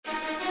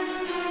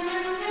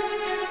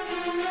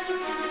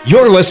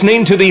You're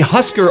listening to the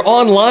Husker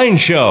Online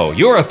Show,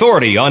 your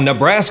authority on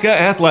Nebraska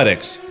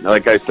athletics.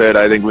 Like I said,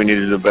 I think we need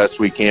to do the best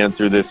we can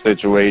through this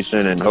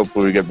situation, and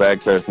hopefully we get back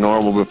to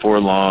normal before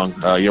long.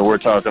 We're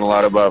talking a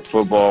lot about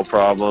football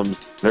problems.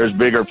 There's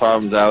bigger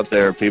problems out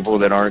there, people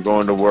that aren't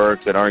going to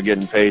work, that aren't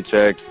getting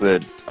paychecks,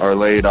 that are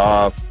laid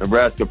off.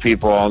 Nebraska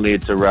people all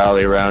need to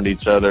rally around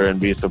each other and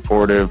be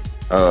supportive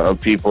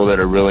of people that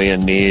are really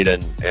in need,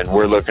 and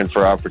we're looking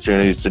for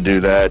opportunities to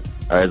do that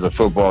as a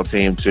football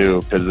team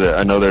too, because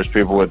I know there's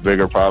people with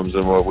bigger problems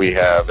than what we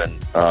have,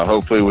 and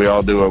hopefully we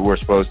all do what we're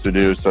supposed to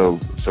do so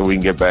we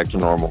can get back to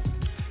normal.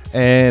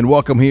 And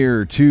welcome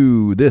here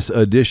to this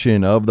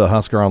edition of the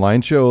Husker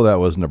Online Show. That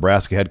was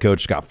Nebraska head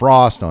coach Scott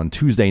Frost on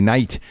Tuesday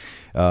night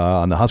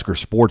on the Husker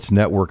Sports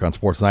Network on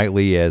Sports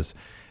Nightly, as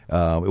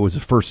it was the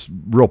first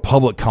real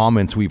public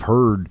comments we've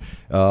heard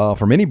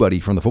from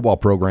anybody from the football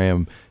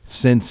program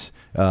since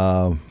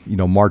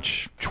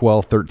March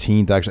 12th,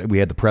 13th. Actually, we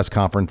had the press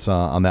conference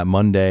on that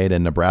Monday.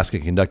 Then Nebraska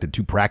conducted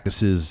 2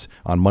 practices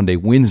on Monday,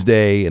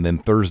 Wednesday, and then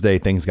Thursday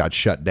things got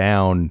shut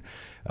down,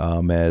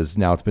 as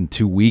now it's been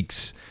 2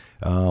 weeks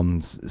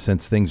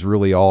since things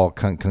really all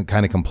kind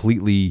of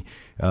completely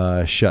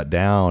shut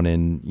down.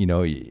 And,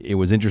 it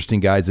was interesting,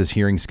 guys, just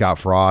hearing Scott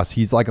Frost.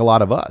 He's like a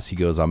lot of us. He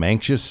goes, I'm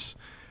anxious.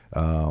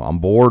 I'm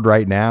bored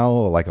right now,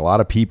 like a lot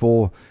of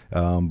people,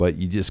 but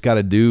you just got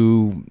to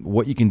do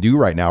what you can do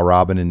right now,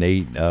 Robin and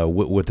Nate,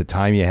 with the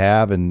time you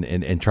have,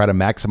 and try to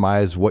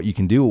maximize what you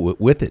can do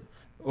with it.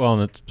 Well,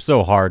 and it's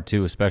so hard,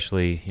 too,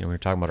 especially, we're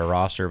talking about a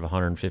roster of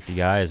 150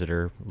 guys that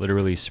are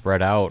literally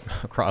spread out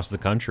across the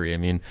country. I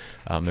mean,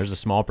 there's a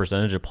small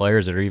percentage of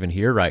players that are even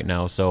here right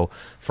now. So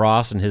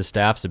Frost and his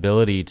staff's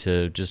ability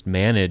to just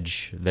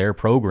manage their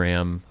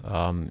program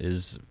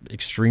is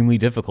extremely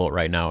difficult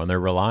right now, and they're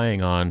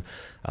relying on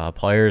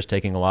players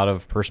taking a lot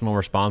of personal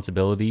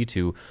responsibility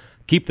to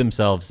keep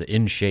themselves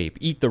in shape,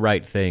 eat the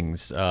right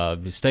things,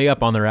 stay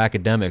up on their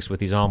academics with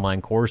these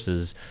online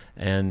courses.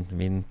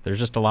 And, there's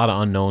just a lot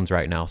of unknowns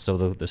right now. So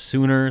the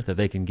sooner that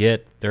they can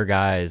get their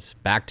guys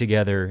back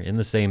together in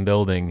the same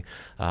building,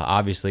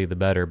 obviously the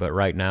better. But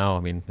right now,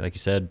 like you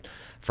said,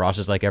 Frost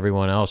is like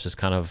everyone else, just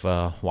kind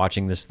of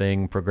watching this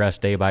thing progress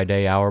day by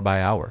day, hour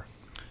by hour.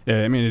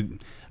 Yeah,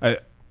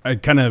 I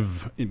kind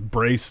of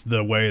embraced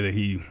the way that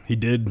he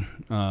did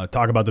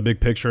talk about the big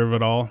picture of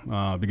it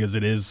all, because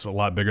it is a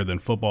lot bigger than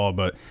football.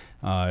 But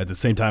at the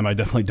same time, I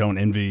definitely don't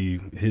envy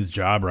his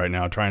job right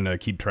now, trying to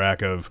keep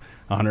track of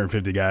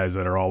 150 guys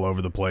that are all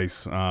over the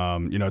place.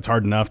 It's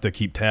hard enough to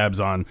keep tabs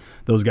on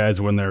those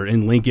guys when they're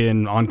in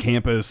Lincoln on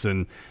campus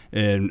and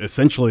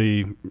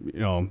essentially,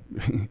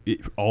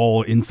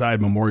 all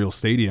inside Memorial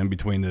Stadium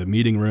between the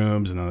meeting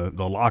rooms and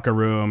the locker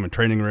room and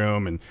training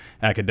room and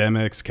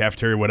academics,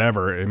 cafeteria,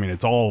 whatever.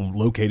 It's all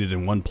located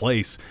in one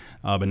place.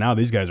 But now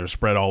these guys are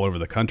spread all over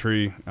the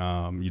country.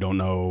 You don't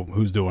know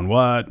who's doing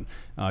what.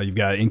 You've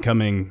got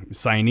incoming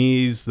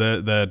signees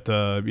that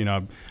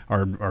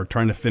are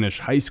trying to finish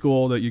high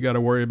school that you got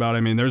to worry about.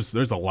 There's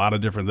a lot of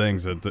different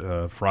things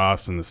that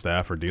Frost and the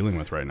staff are dealing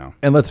with right now.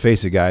 And let's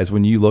face it, guys,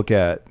 when you look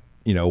at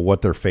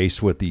what they're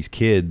faced with, these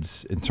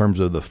kids, in terms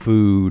of the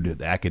food,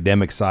 the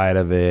academic side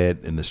of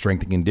it, and the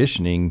strength and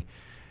conditioning,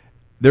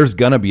 there's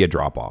gonna be a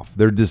drop off.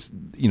 They're just,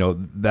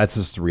 that's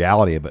just the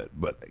reality of it.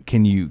 But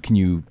can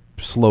you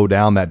slow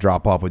down that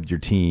drop off with your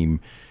team?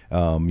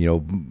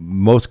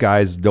 Most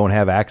guys don't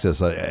have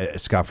access,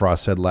 Scott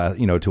Frost said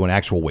to an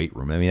actual weight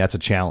room. That's a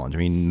challenge.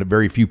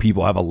 Very few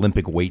people have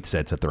Olympic weight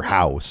sets at their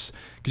house,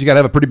 because you got to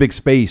have a pretty big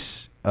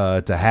space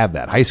to have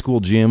that. High school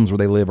gyms where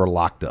they live are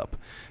locked up.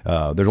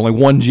 There's only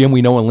one gym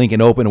we know in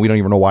Lincoln open, and we don't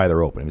even know why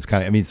they're open. It's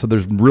kind of, so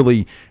there's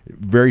really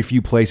very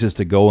few places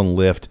to go and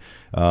lift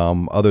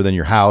other than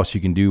your house. You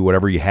can do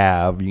whatever you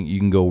have. You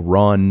can go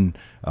run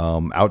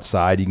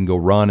outside. You can go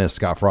run, as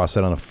Scott Frost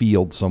said, on a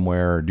field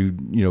somewhere, or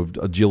do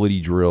agility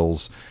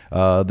drills.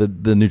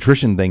 The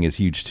nutrition thing is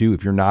huge too.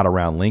 If you're not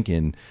around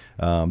Lincoln,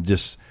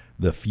 just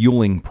the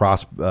fueling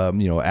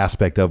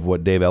aspect of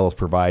what Dave Ellis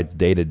provides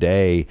day to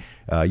day,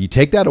 you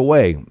take that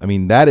away.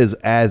 That is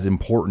as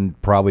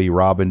important, probably,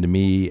 Robin, to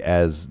me,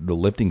 as the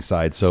lifting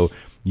side. So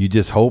you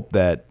just hope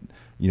that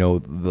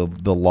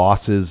the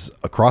losses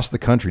across the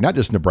country, not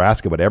just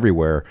Nebraska but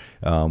everywhere,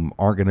 aren't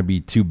going to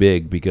be too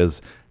big,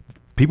 because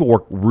people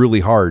work really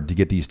hard to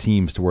get these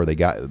teams to where they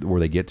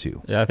get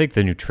to. Yeah, I think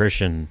the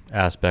nutrition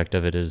aspect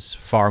of it is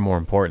far more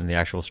important than the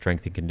actual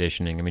strength and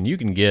conditioning. You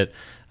can get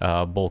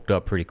bulked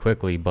up pretty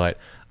quickly, but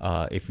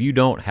if you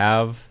don't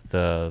have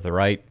the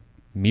right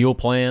meal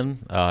plan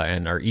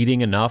and are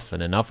eating enough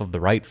and enough of the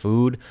right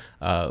food,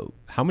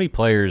 how many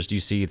players do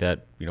you see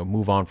that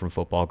move on from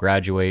football,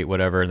 graduate,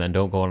 whatever, and then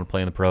don't go on and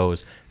play in the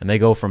pros, and they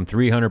go from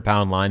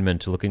 300-pound linemen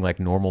to looking like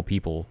normal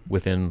people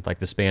within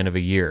the span of a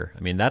year?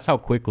 That's how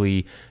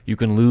quickly you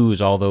can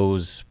lose all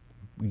those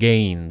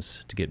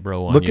gains to get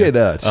bro on Look you. at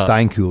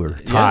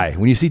Steinkuhler, Ty. Yeah.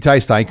 When you see Ty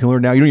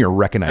Steinkuhler now, you don't even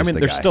recognize the guy.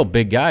 They're still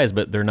big guys,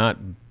 but they're not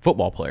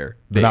football player.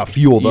 They're not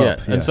fueled up.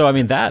 Yeah. And so,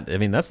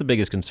 that's the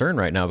biggest concern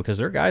right now, because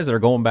there are guys that are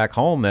going back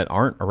home that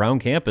aren't around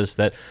campus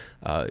that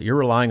you're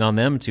relying on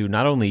them to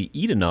not only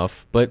eat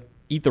enough, but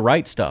eat the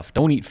right stuff.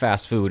 Don't eat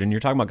fast food. And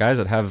you're talking about guys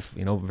that have,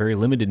 very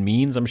limited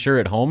means, I'm sure,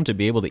 at home to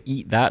be able to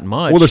eat that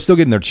much. Well, they're still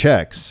getting their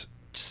checks.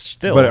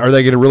 Still. But are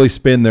they going to really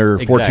spend their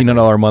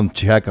 $1,400 a month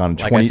check on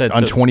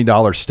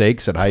 $20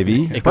 steaks at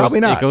Hy-Vee?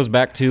 Probably not. It goes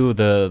back to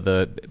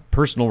the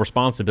personal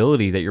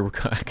responsibility that you're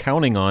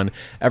counting on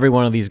every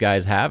one of these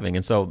guys having.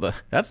 And so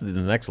that's the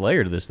next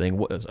layer to this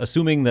thing.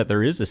 Assuming that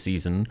there is a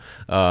season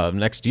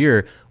next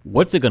year,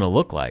 what's it going to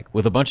look like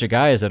with a bunch of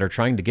guys that are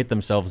trying to get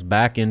themselves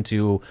back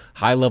into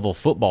high-level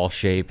football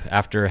shape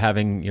after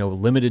having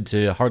limited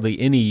to hardly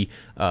any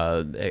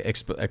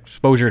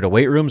exposure to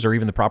weight rooms or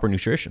even the proper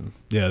nutrition?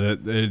 Yeah,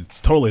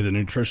 it's totally the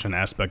nutrition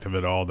aspect of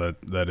it all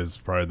that is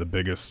probably the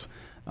biggest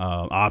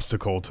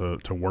obstacle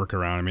to work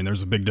around. I mean,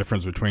 there's a big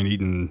difference between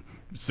eating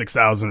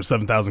 6,000 or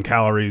 7,000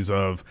 calories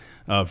of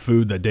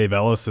food that Dave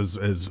Ellis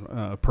has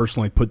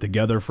personally put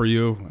together for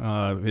you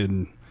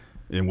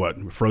in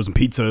what, frozen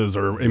pizzas,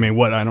 or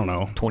I don't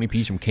know, 20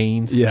 piece from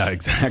Cane's. Yeah,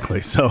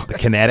 exactly. So the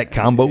Kinetic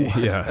combo.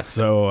 Yeah.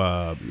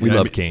 So we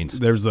love Cane's.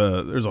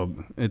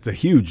 It's a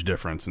huge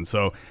difference. And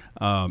so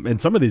and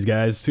some of these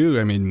guys too,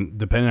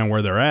 depending on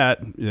where they're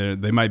at,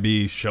 they might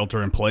be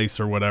shelter in place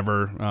or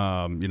whatever.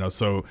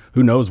 So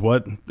who knows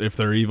if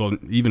they're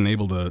even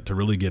able to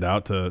really get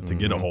out to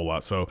get a whole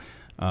lot. So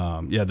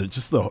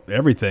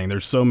everything.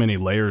 There's so many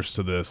layers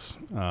to this.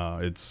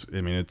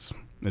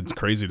 It's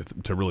crazy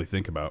to really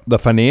think about. The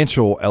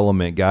financial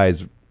element,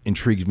 guys,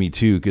 intrigues me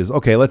too, because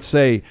let's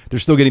say they're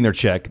still getting their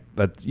check.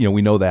 That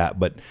we know that,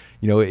 but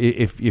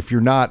if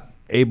you're not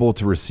able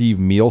to receive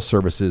meal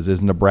services,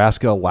 is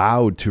Nebraska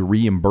allowed to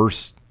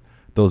reimburse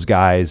those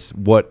guys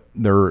what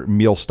their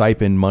meal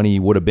stipend money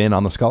would have been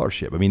on the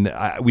scholarship?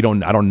 I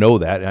don't know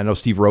that. I know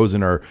Steve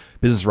Rosen, our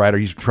business writer,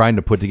 he's trying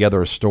to put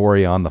together a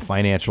story on the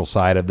financial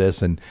side of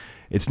this, and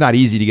it's not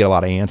easy to get a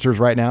lot of answers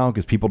right now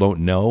because people don't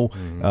know.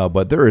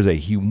 But there is a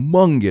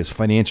humongous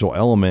financial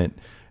element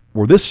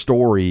where this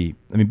story,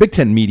 Big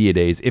Ten Media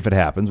Days, if it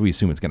happens, we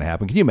assume it's going to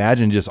happen. Can you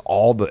imagine it's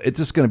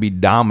just going to be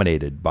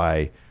dominated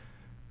by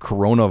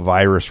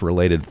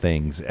coronavirus-related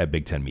things at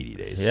Big Ten Media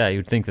Days? Yeah,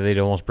 you'd think that they'd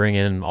almost bring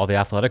in all the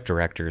athletic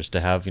directors to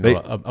have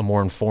a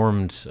more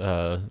informed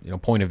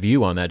point of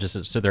view on that. Just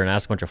to sit there and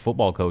ask a bunch of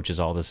football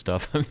coaches all this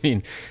stuff.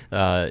 There's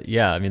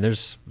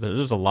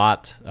a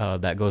lot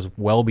that goes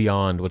well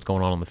beyond what's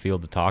going on the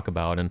field to talk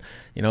about, and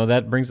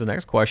that brings the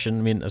next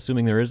question.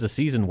 Assuming there is a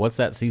season, what's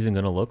that season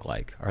going to look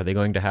like? Are they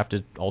going to have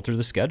to alter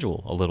the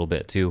schedule a little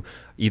bit to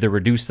either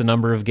reduce the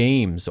number of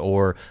games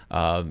or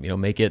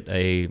make it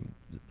a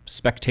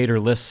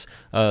spectatorless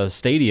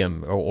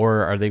stadium,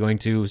 or are they going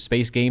to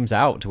space games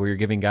out to where you're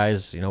giving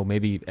guys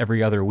maybe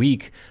every other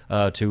week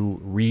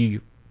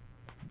to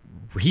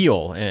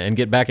heal and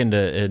get back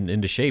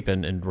into shape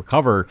and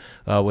recover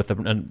with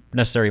the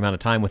necessary amount of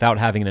time without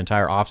having an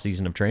entire off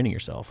season of training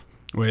yourself?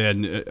 Well,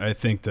 and I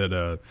think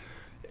that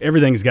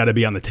everything's got to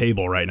be on the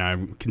table right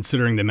now,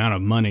 considering the amount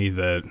of money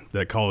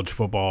that college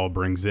football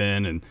brings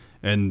in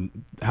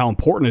and how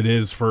important it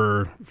is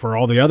for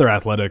all the other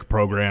athletic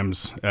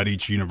programs at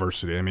each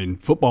university.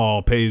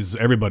 Football pays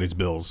everybody's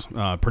bills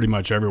pretty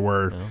much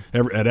everywhere,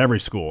 at every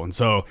school. And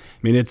so,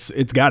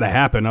 it's got to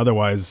happen.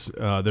 Otherwise,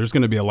 there's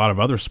going to be a lot of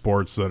other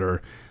sports that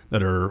are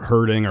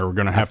hurting or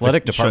going to have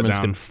athletic to departments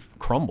shut down. can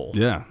crumble.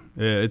 Yeah,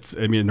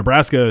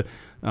 Nebraska.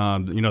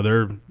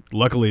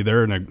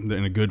 They're in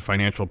a good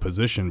financial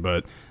position,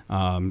 but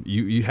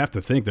you have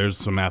to think there's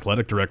some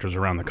athletic directors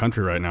around the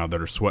country right now that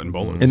are sweating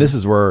bullets. And this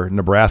is where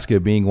Nebraska,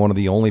 being one of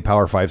the only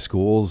Power 5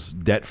 schools,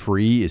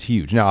 debt-free is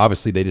huge. Now,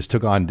 obviously, they just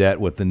took on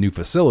debt with the new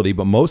facility,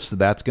 but most of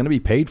that's going to be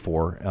paid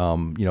for.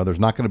 There's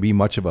not going to be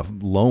much of a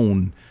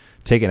loan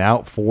taken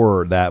out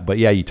for that. But,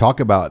 yeah, you talk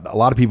about – a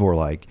lot of people are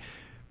like,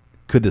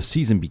 could the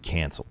season be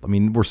canceled?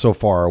 We're so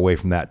far away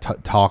from that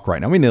talk right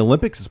now. The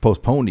Olympics is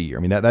postponed a year.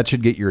 that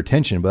should get your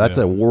attention, but that's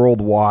a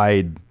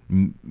worldwide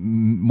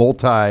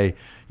multi,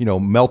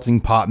 melting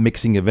pot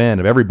mixing event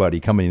of everybody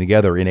coming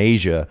together in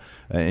Asia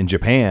and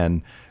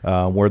Japan,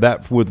 where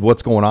that, with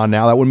what's going on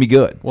now, that wouldn't be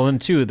good. Well, and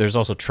two, there's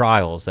also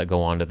trials that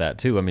go on to that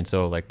too.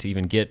 So like to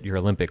even get your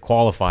Olympic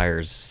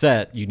qualifiers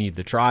set, you need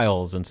the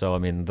trials. And so,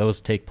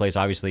 those take place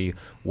obviously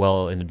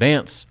well in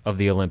advance of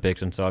the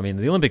Olympics. And so,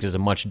 the Olympics is a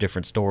much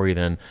different story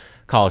than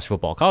college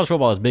football. College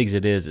football, as big as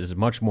it is a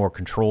much more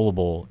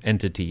controllable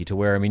entity to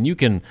where, you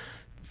can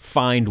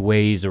find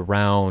ways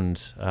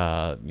around,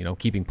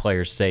 keeping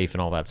players safe and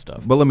all that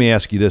stuff. But let me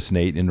ask you this,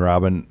 Nate and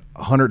Robin: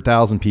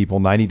 100,000 people,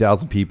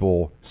 90,000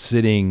 people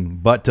sitting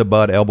butt to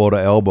butt, elbow to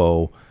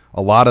elbow.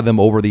 A lot of them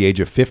over the age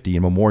of 50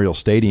 in Memorial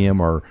Stadium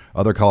or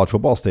other college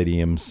football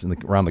stadiums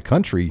around the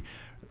country.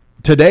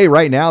 Today,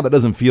 right now, that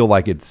doesn't feel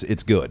like it's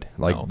good.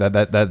 Like no.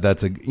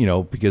 That's a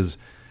because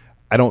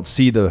I don't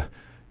see there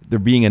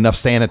being enough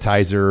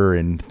sanitizer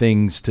and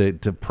things to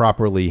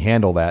properly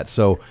handle that.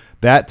 So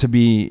that to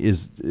me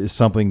is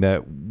something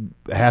that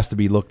has to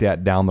be looked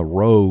at down the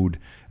road.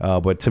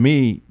 But to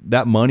me,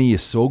 that money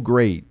is so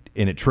great,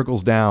 and it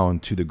trickles down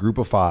to the Group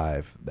of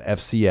Five, the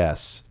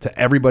FCS, to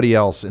everybody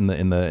else in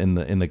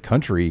the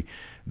country.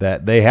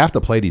 that they have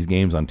to play these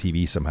games on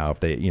TV somehow. If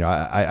they,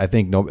 I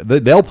think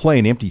they'll play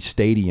in empty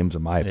stadiums,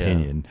 in my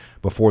opinion,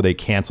 before they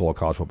cancel a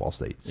college football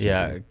state season.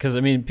 Yeah, because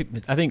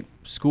I think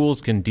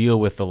schools can deal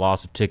with the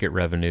loss of ticket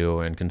revenue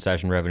and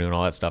concession revenue and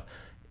all that stuff.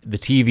 The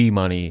TV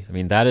money,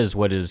 that is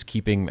what is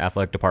keeping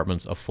athletic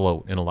departments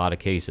afloat in a lot of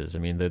cases.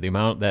 The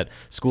amount that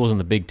schools in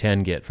the Big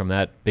Ten get from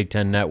that Big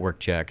Ten network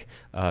check,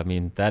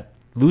 that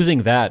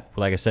losing that,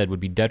 like I said, would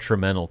be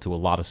detrimental to a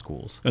lot of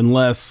schools.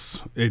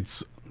 Unless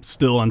it's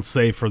still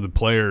unsafe for the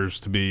players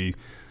to be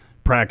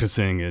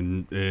practicing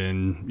and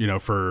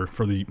for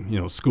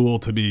the school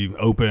to be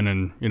open,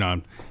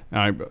 and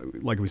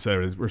like we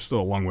said, we're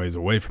still a long ways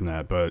away from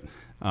that, but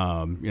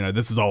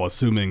this is all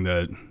assuming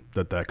that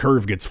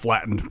curve gets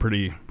flattened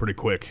pretty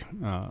quick.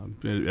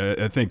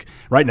 I think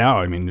right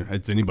now,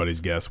 it's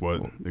anybody's guess what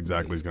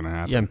exactly is going to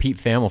happen. Yeah, and Pete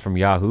Thamel from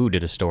Yahoo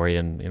did a story,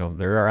 and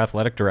there are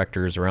athletic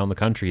directors around the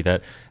country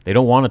that they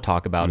don't want to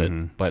talk about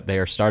it, but they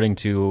are starting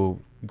to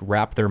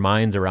wrap their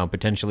minds around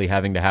potentially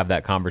having to have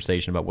that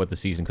conversation about what the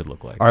season could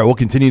look like. All right, we'll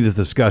continue this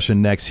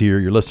discussion next here.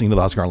 You're listening to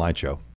the Husker Online Show.